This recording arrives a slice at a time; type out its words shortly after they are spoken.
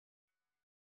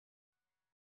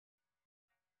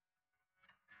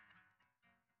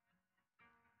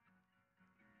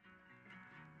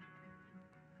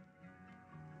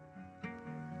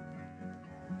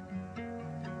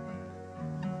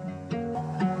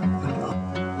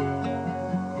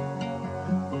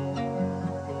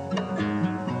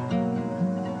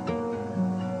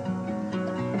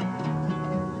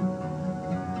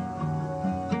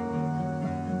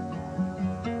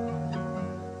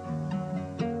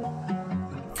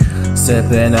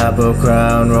Sippin Apple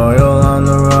Crown Royal on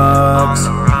the rocks.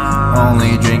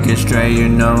 Only drink it straight, you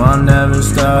know I'll never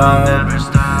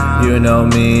stop. You know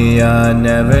me, I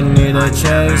never need a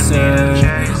chaser.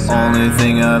 Only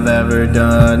thing I've ever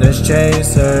done is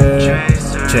chase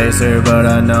her, but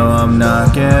I know I'm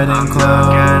not getting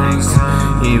close.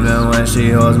 Even when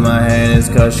she holds my hand, it's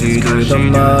cause she do the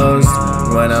most.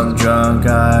 When I'm drunk,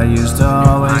 I used to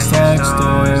always text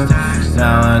her.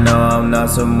 Now I know I'm not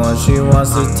someone she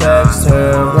wants to text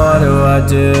her. What do I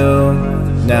do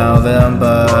now that I'm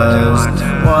buzzed?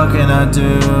 What can I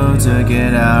do to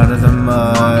get out of the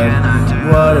mud?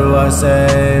 What do I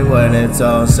say when it's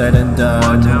all said and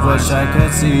done? Wish I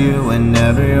could see you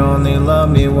whenever you only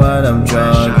love me when I'm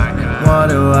drunk. What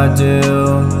do I do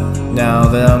now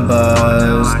that I'm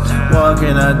buzzed? What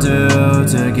can I do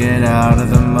to get out of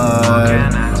the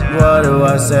mud? What do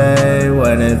I say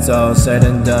when it's all said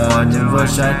and done?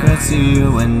 Wish I could see you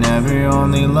whenever you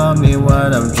only love me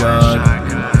when I'm drunk.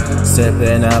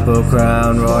 Sippin Apple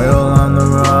Crown Royal on the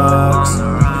rocks.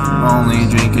 Only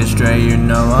drink it straight, you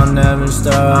know I'll never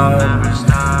stop.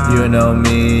 You know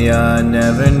me, I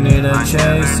never need a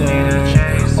chaser.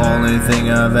 Only thing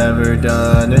I've ever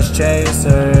done is chase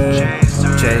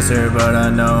her, but I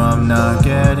know I'm not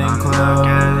getting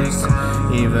close.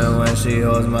 Even when she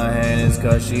holds my hand, it's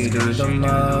cause she do the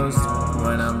most.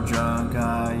 When I'm drunk,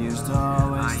 I used to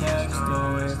always text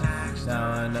her. Now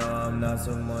I know I'm not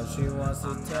someone she wants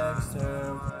to text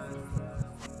her.